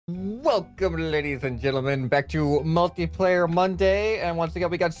Welcome, ladies and gentlemen, back to Multiplayer Monday, and once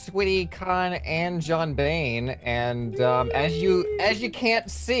again we got Squiddy, Khan, and John Bain, and as you can't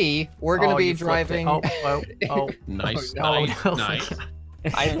see, we're gonna be driving. Nice, Oh, no. nice.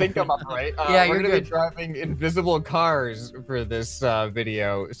 I think I'm up right. Yeah, we're you're gonna good. be driving invisible cars for this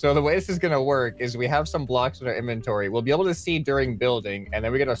video. So the way this is gonna work is we have some blocks in our inventory. We'll be able to see during building, and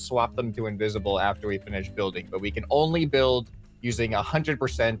then we're gonna swap them to invisible after we finish building. But we can only build using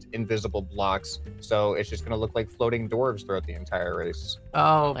 100% invisible blocks, so it's just gonna look like floating dwarves throughout the entire race.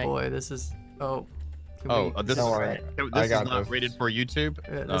 Oh boy, this is This is Don't worry. I this got is not this. rated for YouTube.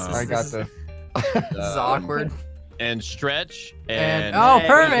 I got this. This is awkward. And stretch And and oh, there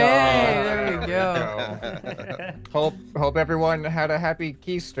perfect! we There we go. Hope everyone had a happy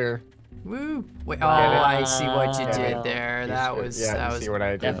Keister. Woo! Wait, oh, Get it? I see what you Get did it? there. That was Yeah, that you was see what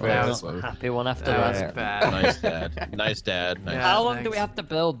I did Definitely there. was- a happy one after that was that. bad. Nice dad. Nice dad. Nice. Yeah. How long do thanks. we have to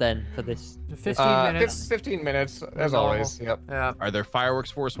build then for this? 15 minutes. 15 minutes, as Normal. always. Yep. Yeah. Are there fireworks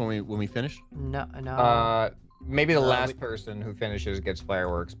for us when we finish? No, no. Maybe the last person who finishes gets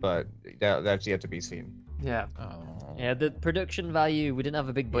fireworks, but that's yet to be seen. Yeah. Oh. Yeah, the production value. We didn't have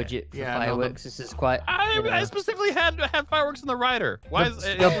a big budget for yeah, no, fireworks. This is quite. I specifically had fireworks in the rider. Why is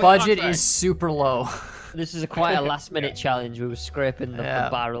The budget is super low. This is quite a last-minute challenge. We were scraping the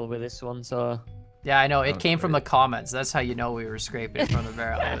barrel with this one, so. Yeah, I know. It came from the comments. That's how you know we were scraping from the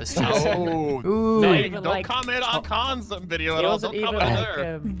barrel. It was just. Oh, Ooh. Not hey, even don't like comment on Khan's video at It all. wasn't Don't even comment like.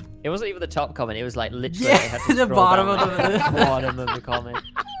 there. It wasn't even the top comment. It was like literally. Yeah, I had to the scroll bottom down of to the- bottom of the comment.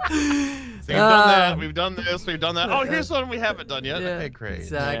 So we've done that. We've done this. We've done that. Oh, here's one we haven't done yet. Yeah, Okay, great.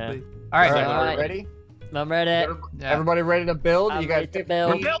 Exactly. Yeah. All right. Everybody Alright. ready? I'm ready. Yeah. Everybody ready to build? I'm You ready got to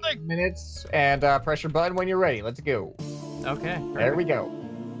build. 15 We're building. minutes, and press your button when you're ready. Let's go. Okay. There we go.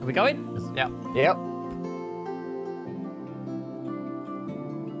 Are we going? Yeah. Yep.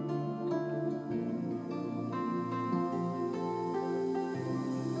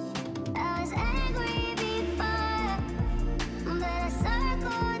 I was angry before, but I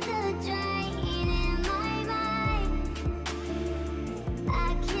circled the drain in my mind.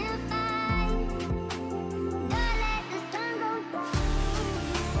 I can't find. Don't let the sun go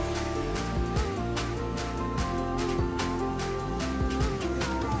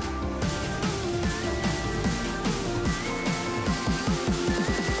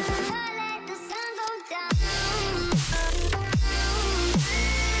Don't let the sun go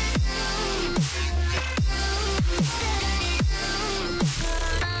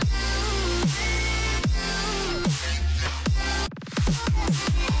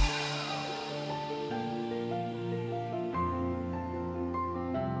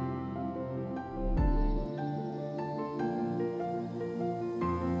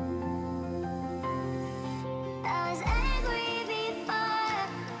I was angry before,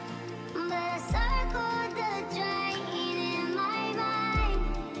 but I circled the drain in my mind.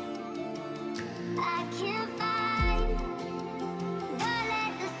 I can't find. Don't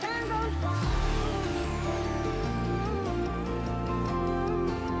let the sun go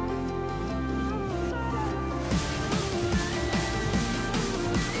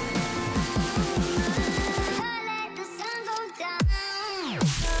Don't let the sun go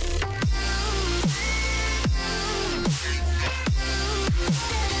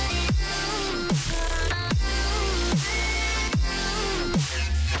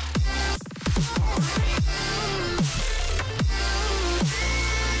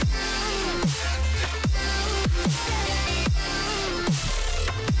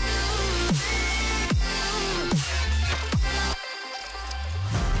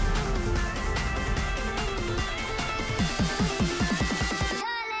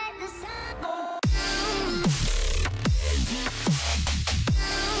Don't let the sun go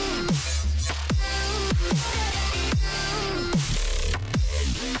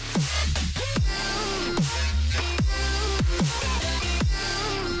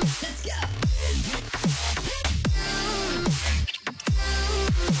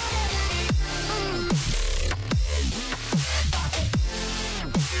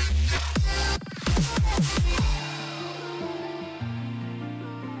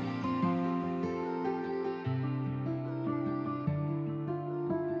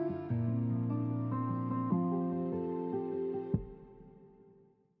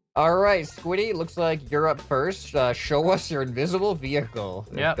All right, Squiddy, looks like you're up first. Show us your invisible vehicle.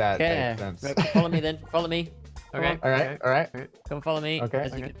 if Yep. that Okay. makes sense. Right, follow me then. Follow me. Okay. All right, all right, Come follow me. Okay,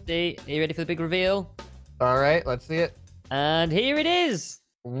 As you okay. can see, are you ready for the big reveal? all right. Let's see it. And here it is.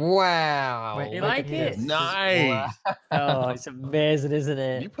 Wow. Wait, You look like at it? this. Nice. Oh, it's amazing, isn't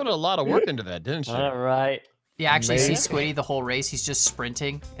You it? put a lot of work into that, didn't you? All right. You actually see Maybe. Squiddy the whole race. He's just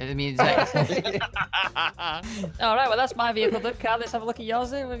sprinting. I mean, that, All right, well that's my vehicle. Then, Carl, let's have a look at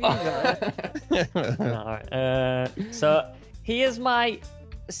yours. Then. What have you got? All right. So here's my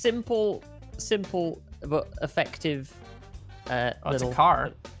simple but effective it's little a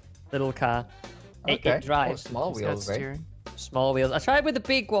car. Little car. Okay. It drives. Small It's got wheels, right? steering. Small wheels. I tried with the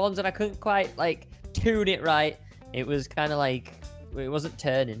big ones and I couldn't quite like tune it right. It was kind of like it wasn't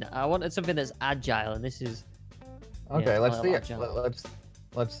turning. I wanted something that's agile, and this is Okay, Yeah, let's I see like it. agile.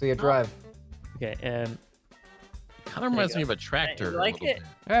 Let's see it drive. okay. Kind of reminds me of a tractor. You like a little it?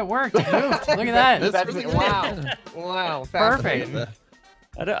 Yeah, it worked. It moved. Look at that. That's That's really it. good. Wow. Perfect. Fascinating.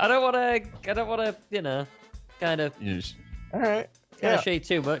 I don't want to, kind of All right. show you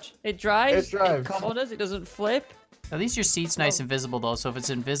too much. It drives. It drives. It corners. It doesn't flip. At least your seat's nice and visible though. So if it's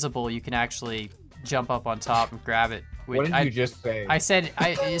invisible, you can actually jump up on top and grab it. What did you just say? I said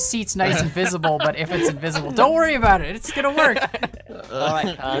your seat's nice and visible, but if it's invisible, don't worry about it. It's gonna work. All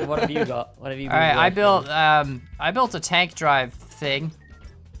right, Khan, what have you got? What have you? All right, I built a tank drive thing,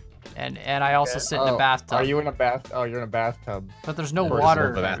 and I also sit in a bathtub. Are you in a bath? Oh, you're in a bathtub. But there's no First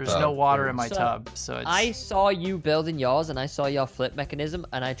water. of all, the There's no bathtub. water in my So, tub, so it's. I saw you building yours, and I saw your flip mechanism,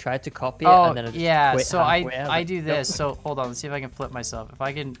 and I tried to copy it, Oh and then I just yeah, quit so halfway. was I like, do nope. this. So hold on, let's see if I can flip myself. If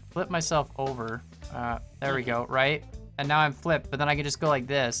I can flip myself over, there we go, right? And now I'm flipped, but then I can just go like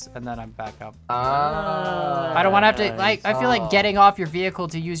this, and then I'm back up. I don't want to have to like. I feel like getting off your vehicle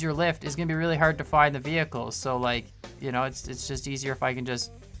to use your lift is gonna be really hard to find the vehicle. So like, it's just easier if I can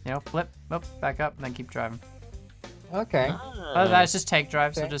just flip, back up, and then keep driving. Okay. Other than that, it's just tank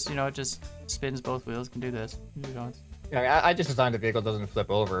drive, so Okay. just it just spins both wheels. Can do this. Yeah, I just designed the vehicle doesn't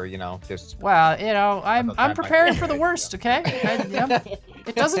flip over. Just. Well, I'm That's not preparing my- for the worst. Okay.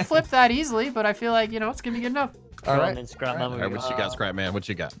 It doesn't flip that easily, but I feel like it's gonna be good enough. All Go on right. then, Scrap All Man, All what right, we what you got, Scrap Man? What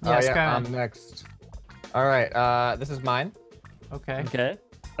you got? Yeah, Oh, Skyman. I'm next. All right. This is mine. Okay. Okay.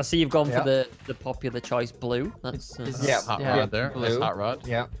 I see you've gone Yeah. for the popular choice blue. That's Is- Yeah. Hot Yeah. rod there. Nice Blue. hot rod.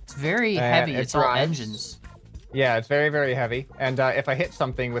 Yeah. It's very Uh, heavy. it It's all drives. engines. Yeah, it's very, very heavy. And if I hit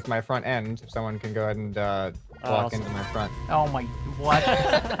something with my front end, if someone can go ahead and walk awesome. into my front, Oh my, what?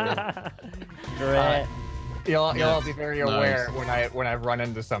 Great. you'll all Yes. be very Nice. aware when I run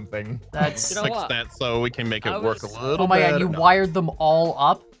into something. That's. You know Fix what? that so we can make it I work was- a little Oh my better. god, you No. wired them all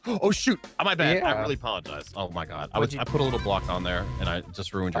up? Oh shoot! Oh, my bad. I Yeah. really apologize. Oh my god. What'd you- I put a little block on there and I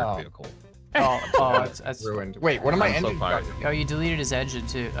just ruined your Oh. vehicle. Oh, that's. Ruined. Wait, what am I I'm so engine? fired. Oh, you deleted his engine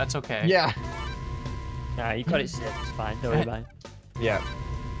too. That's okay. Yeah. Nah, you got it saved. It's fine. Don't worry about it. Yeah.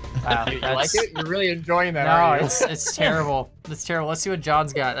 Wow, You like that's- it? You're really enjoying that, No, aren't you? it's terrible. It's terrible. Let's see what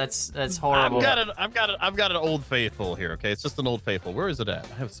John's got. That's horrible. I've got an Old Faithful here. Okay, it's just an Old Faithful. Where is it at?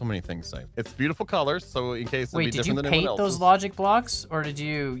 I have so many things saved. It's beautiful colors, so in case it'd Wait, be did you different than paint anyone those else's. logic blocks, or did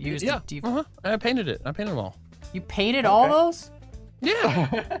you use Yeah. the? I painted it. I painted them all. You painted all Okay. those?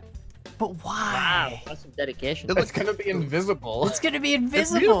 Yeah. But why? Wow, that's some dedication. It It's gonna be invisible. It's gonna be It's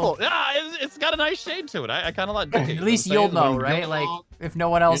invisible. beautiful. Yeah, it's got a nice shade to it. I kind of like. At least you'll know, right? Like if no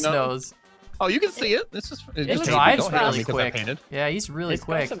one else know? knows. Oh, you can see it. It's just. It It just drives don't hate on really me 'cause I quick. painted. Yeah, he's really It's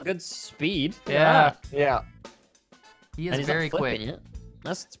got quick. some good speed. Yeah, Yeah. he And is he's not very quick. flipping it.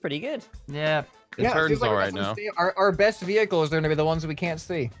 That's pretty good. Yeah. It Yeah, turns seems like all we got right some now. steam. Our best vehicles are gonna be the ones that we can't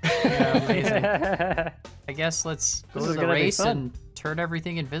see. Yeah, amazing. yeah. I guess let's go This to is the gonna be race fun. and turn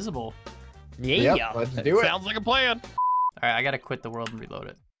everything invisible. Yep, let's do it. Sounds like a plan. All right, I gotta quit the world and reload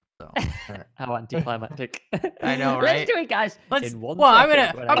it. So How anticlimactic. I know, Let's right? do it, guys. let's. In one Well, I'm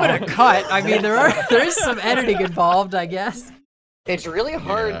second, gonna cut. I mean, there is some editing involved, I guess. It's really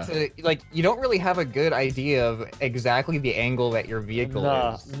hard Yeah. to like. You don't really have a good idea of exactly the angle that your vehicle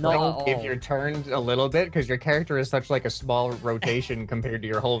No, is. not Like, at if all. you're turned a little bit, because your character is such like a small rotation compared to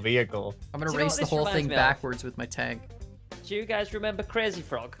your whole vehicle. I'm gonna Do you know race what the this whole reminds thing me of? backwards with my tank. Do you guys remember Crazy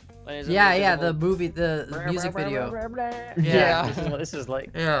Frog? When he's in Yeah, yeah, the invisible- movie, the music video. Yeah. This is what this is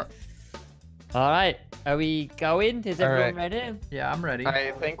like. Yeah. All right, are we going? Is All everyone right. ready? Yeah, I'm ready.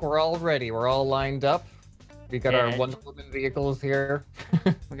 I think we're all ready. We're all lined up. We got our Yeah. wonderful vehicles here.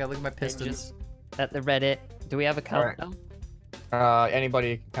 We gotta look at my pistons. At the Reddit. Do we have a All right. countdown?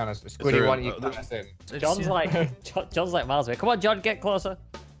 Anybody kind of Squiddy, there why a- don't you count us in? It's- John's yeah. like John's like miles away. Come on, John, get closer.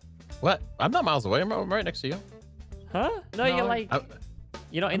 What? I'm not miles away. I'm right next to you. Huh? No, No, you're like I-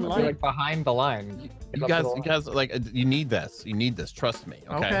 you're not in You're line. like behind the line. You Up to guys, the you line. guys, like, you need this. You need this. Trust me.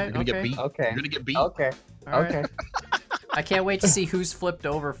 Okay. Okay, You're gonna get okay. beat. Okay. You're gonna get beat. Okay. All right. Okay. I can't wait to see who's flipped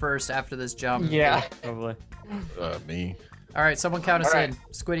over first after this jump. Yeah. Probably. Me. All right, someone count us All right. in.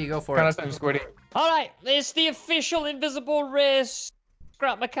 Squiddy, go for Count it. us in, Squiddy. All right, it's the official Invisible Race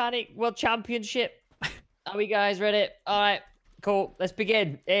Scrap Mechanic World Championship. Are we guys ready? All right, cool. Let's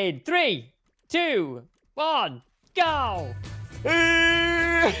begin in 3, 2, on, go.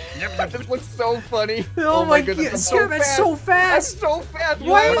 This looks so funny. Oh my goodness, god, I'm Scareman's so I'm fast. so fast.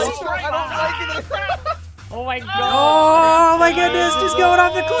 Why is I he- don't like it. Oh my god. Oh my goodness, just going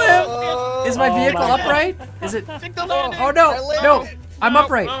off the cliff. Is my Oh vehicle my upright? Is it? Take the landing. Oh no, I landed. no, I'm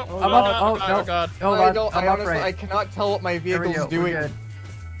upright. no, I'm up. Oh no. God. Hold I on, don't. I'm I honestly, I upright. cannot tell what my There we vehicle's go. We're doing. good.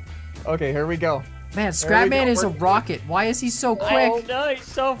 Okay, here we go. Man, There we Scrapman go, is a we're- rocket. Why is he so Oh quick? no, he's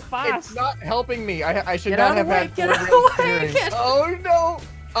so fast. It's not helping me. I should Get not out have of the way, had get out of four-wheel the way, steering. get- Oh no.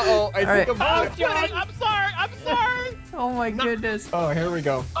 Uh-oh, I Alright. think Oh, I'm John, I'm sorry. I'm sorry. Oh my goodness. Oh, here we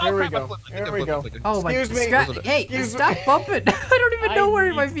go. Oh, Here we crap, I go. flipped. I Here think I we go. flipped. Oh my. Excuse me. Hey, Excuse stop me. bumping. I don't even know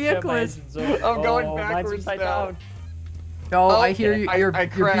where my need to turn vehicle my is. engines up. I'm going Oh, mine's backwards upside now. down. Oh, Oh, I hear you. Your I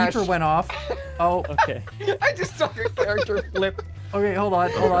crashed. beeper went off. Oh, Okay. I just saw your character flip. okay, hold on,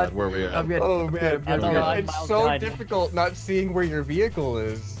 Oh, hold God, on. where are we at? I'm good. Oh man, I'm good. it's so difficult not seeing where your vehicle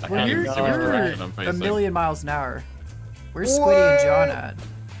is. I Well, can't even you're, see which direction you're I'm a facing. million miles an hour. Where's Squiddy and John at?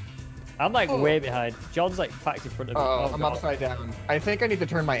 I'm like way behind. John's like packed in front of me. Oh, I'm God. upside down. I think I need to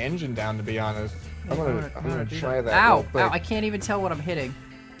turn my engine down to be honest. I'm gonna do try that. Ow, real quick. ow, I can't even tell what I'm hitting.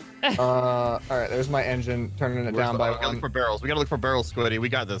 All right, there's my engine, turning it down by We gotta look one. for barrels. We gotta look for barrels, Squiddy. We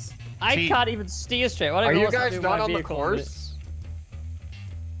got this. I Cheat. can't even steer straight. I don't Are know you what's guys happening with not my on the vehicle. course?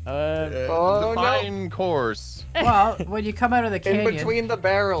 Oh, no. define course. Well, when you come out of the In canyon. between the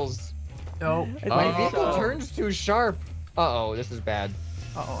barrels. Oh, My Oh. vehicle turns too sharp. Uh-oh, this is bad.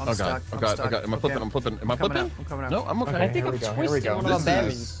 uh-oh, I'm Oh stuck. god. Oh I'm god. stuck. Oh god. Am I flipping? Okay, I'm flipping. Am I I'm coming flipping? up. I'm coming up. No, I'm okay. Okay. I think Here I've we go, here we twisted go. one of This my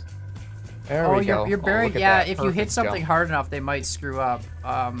bearings. is. There Oh, we go. your Oh, bearing. look at Yeah, that if you hit perfect something jump. hard enough, they might screw up.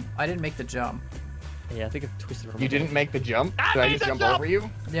 I didn't make the jump. Yeah, I think I've twisted one of You my didn't make the jump? I Did I made just the jump jump! over you?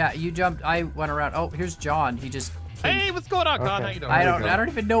 Yeah, you jumped. I went around. Oh, here's John. He just. Hey, what's going on, Con? Okay. How you doing? I There we don't. go. I don't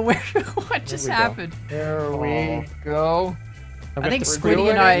even know where. What just we go. happened? There we go. I think We're Squiddy doing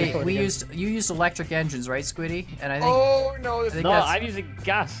and it. I. You used electric engines, right, Squiddy? And I think Oh no, this I think No, that's- I'm using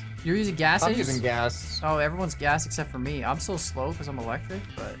gas. you're using gas I'm engines. using gas. Oh, everyone's gas except for me. I'm so slow because I'm electric,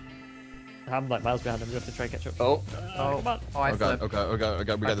 but. I'm like miles behind him. We have to try and catch up. Oh, Oh, Come on. oh, I Oh god. flipped. Oh god. We got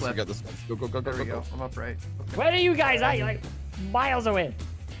I this. We flipped. got this. Go, go, go, go, There we go, go. I'm upright. Okay. Where are you guys at? You're like miles away.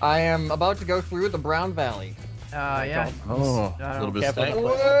 I am about to go through the Brown Valley. Yeah. Oh, I a don't little bit Careful. steep.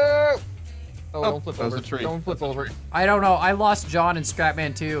 Whoa! Oh, don't flip that was over. a tree. Don't flip over. I don't know. I lost John and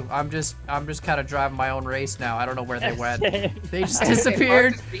Scrapman too. I'm just kind of driving my own race now. I don't know where they went. They just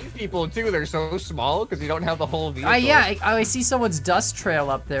disappeared. It's hard to see people too. They're so small because you don't have the whole vehicle. Yeah, I see someone's dust trail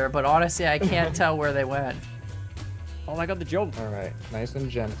up there, but honestly, I can't tell where they went. Oh my god, the jump. All right, nice and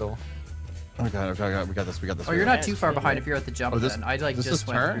gentle. Oh god. Oh god. We got this. We got this. Oh, we you're got not too far behind if you're at the jump. Oh, this- then I like this just is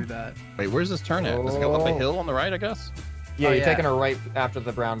went turn? through that. this. Wait, where's this turn at? Does it go up a hill on the right? I guess. Yeah, Oh, you're yeah. taking a right after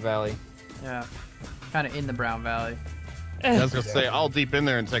the Brown Valley. Yeah, kind of in the Brown Valley. I was gonna say all deep in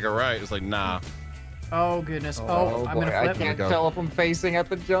there and take a right. It's like nah. Oh goodness. Oh, I'm boy, gonna I flip. can't Go. tell if I'm facing at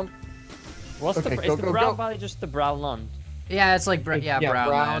the jump. What's Okay, the? go, Is the go, Brown go. Valley just the brown land? Yeah, it's like brown brown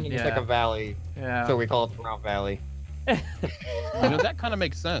land. and Yeah. it's like a valley, Yeah. so we call it the Brown Valley. You know that kind of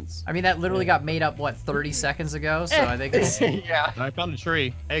makes sense. I mean, that literally got made up, what, 30 seconds ago? So I think it's... Hey, Yeah. I found a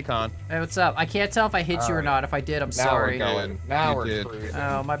tree. Hey, Con. what's up? I can't tell if I hit you or Alright. not. If I did, I'm Now sorry. we're going. Now You we're did. cruising.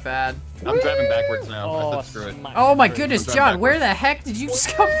 Oh, my bad. I'm driving backwards now. I Oh, said screw it. smack. Oh, my goodness, I'm John, going where the heck did you just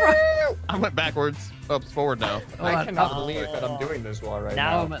come from? I went backwards. Oops, forward now. Hold I on. cannot Oh, believe that I'm doing this while right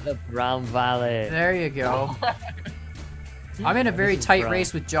Now now. I'm at the Brown Valley. there you go. I'm in a very This is tight brown.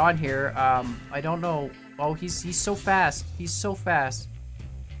 race with John here. I don't know. Oh, he's so fast. He's so fast.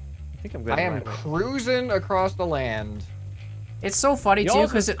 I think I'm going I am right way. cruising across the land. It's so funny, too, Yours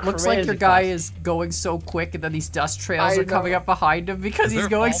because was it looks like your crazy guy fast. is going so quick, and then these dust trails I are coming know. up behind him because Is he's there a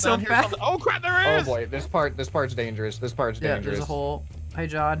going fall so down here fast. something? Oh crap, there Oh is. boy, this part's dangerous. This part's Yeah, dangerous. there's a hole. Hey,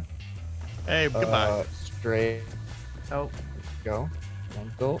 John. Hey, goodbye. Straight. Oh, Go.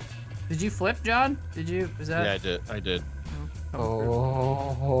 Gentle. did you flip, John? Did you? Is that? Yeah, I did. I did.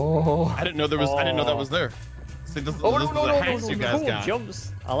 Oh. I didn't know there was. I didn't know that was there. See, this, Oh, this no, is no, the no, no, hacks no, you no. guys Cool got.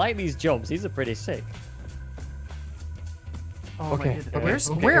 jumps. I like these jumps. These are pretty sick. Oh my Okay, goodness. okay, Where's,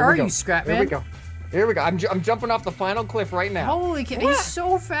 okay, where here we are go. you, Scrapman? Here we go. Here we go. I'm jumping off the final cliff right now. Holy cow, he's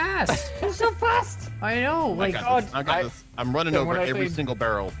so fast. He's so fast. I know, I like, got this. I got I- this. I'm running Yeah, over when I every say- single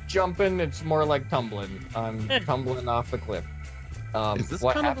barrel. Jumping, it's more like tumbling. I'm tumbling off the cliff. Is this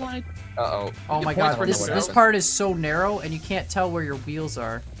what kind of happened? like? Uh-oh. oh You my get god, points this for this it. part is so narrow, and you can't tell where your wheels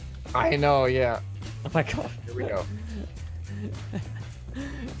are. I know, yeah. Oh my god. Here we go.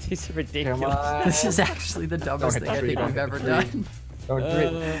 These are Come ridiculous. on. This is actually the dumbest hit thing I the think tree, we've don't ever hit the done. Don't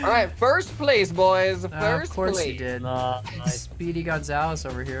drink. All right, first place, boys. Of First course place. you did. Nice. Speedy Gonzalez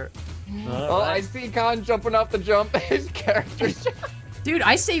over here. Oh, I see Con jumping off the jump. His character's Dude,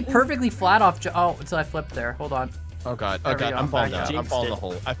 I stayed perfectly flat off. Oh, until I flipped there. Hold on. Oh god, There oh we god, go. I'm falling Back down. up. I'm falling in the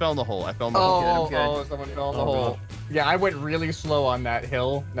hole. I fell in the hole. I fell in the hole. Oh, good. oh, someone fell in the Oh, hole. God. Yeah, I went really slow on that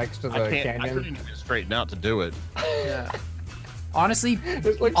hill next to the I canyon. couldn't even straighten out to do it. Yeah. Honestly,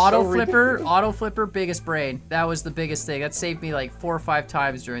 It's like auto so flipper, ridiculous. auto flipper, biggest brain. That was the biggest thing. That saved me like 4 or 5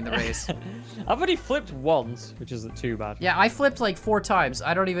 times during the race. I've only flipped once, which isn't too bad. Yeah, I flipped like 4 times.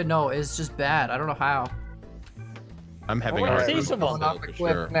 I don't even know. It's just bad. I don't know how. I'm having Oh, a I hard see time someone. Going off the for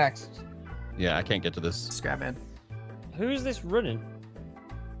cliff sure. next. Yeah, I can't get to this. Scrap in. Who's this running?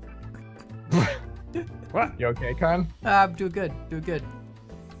 You okay, Con? I'm doing good. Doing good.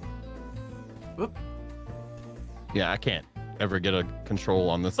 Whoop. Yeah, I can't ever get a control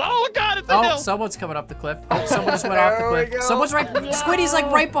on this. Oh god, it's a Oh, hill! someone's coming up the cliff. Oh, someone just went off the There we cliff. go. Someone's right. Squiddy's like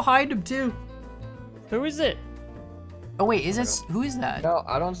right behind him too. Who is it? Oh wait, is it? Who is that? No,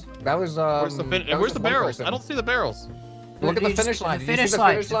 I don't. That was Where's the that was where's the just one barrels? person. I don't see the barrels. Look at You the just- finish line. The Did you see finish the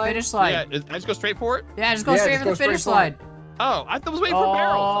line. finish The line? finish line. Yeah, I just go straight for it? Yeah, just go Yeah, straight just for go the finish straight for it. line. Oh, I was waiting for Oh,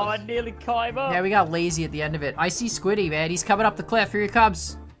 barrels. I nearly caught him up. Yeah, we got lazy at the end of it. I see Squiddy, man. He's coming up the cliff. Here he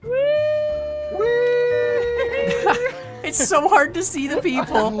comes. It's so hard to see the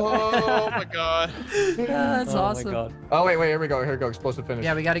people. Oh my god. That's Oh awesome. my god. Oh wait, here we go. Here we go. Explosive finish.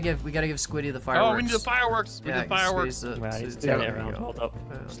 Yeah, we gotta give Squiddy the fireworks. Oh, we need the fireworks. We Yeah, need fireworks. Squiddy's Right, it's yeah, turn it there we around. go. Hold up.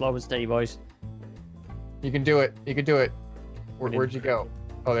 Slow and steady, boys. You can do it. You can do it. Brilliant. Where'd you go?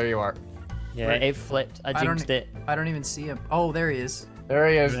 Oh, there you are. Yeah, Right. it flipped. I I don't- jinxed it. I don't even see him. Oh, there he is. There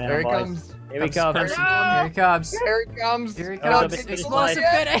he is. Yeah, There he boys. comes. Here we come. Here he comes. Here he comes. Here he Oh, comes. the big Explosive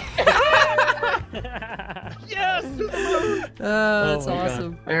slide. finish. Yes! That's my God.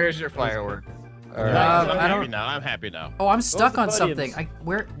 awesome. There's your firework. All Nice. right. I'm I happy don't- now. I'm happy now. Oh, I'm stuck the on podiums? something.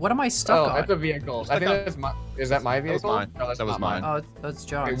 What am I stuck Oh, on? that's a vehicle. I think Stuck on- that's my. Is that my vehicle? mine. No, that's That was not mine. Oh, that's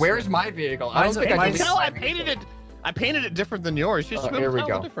John's. Wait, where's my vehicle? I Mine's- don't think I mine's- can No, I painted it. I painted it different than yours. You should be here able we to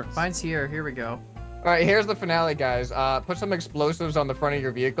tell go. the difference. Mine's here. Here we go. All right, here's the finale, guys. Put some explosives on the front of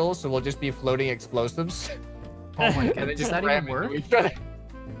your vehicle, so we'll just be floating explosives. Oh my And god. then Does that ram even work? into each other.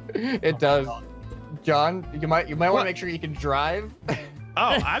 It does. John, you might want What? to make sure you can drive.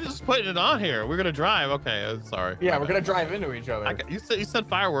 Oh, I'm just putting it on here. We're gonna drive. Okay, sorry. Yeah, My we're bad. gonna drive into each other. You said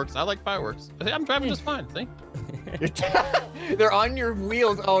fireworks. I like fireworks. I'm driving just fine. See? They're on your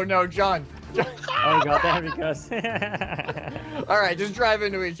wheels. Oh no, John. Oh god, there he goes. All right, just drive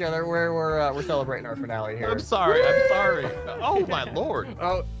into each other. We're celebrating our finale here. I'm sorry. I'm sorry. Oh my lord.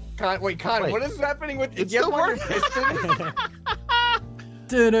 Oh, Con, wait, Con, Wait. what is happening with It's you? still Have working.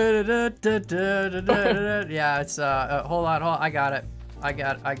 Yeah, it's hold on, I got it.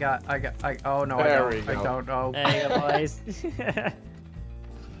 Oh no, There I we don't. I go. don't know. There you go, boys.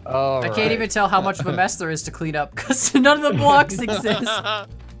 All I right. can't even tell how much of a mess there is to clean up because none of the blocks exist.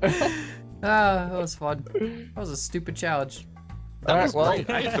 That was fun. That was a stupid challenge. That was All great.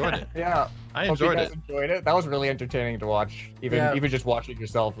 I enjoyed it. Yeah. I Hope you enjoyed guys it. enjoyed it. That was really entertaining to watch. Even just watching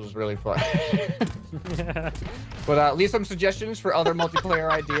yourself was really fun. But leave some suggestions for other multiplayer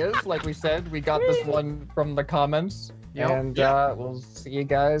ideas. Like we said, we got this one from the comments. Yep. And we'll see you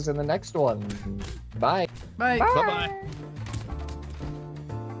guys in the next one. Bye. Bye. Bye bye.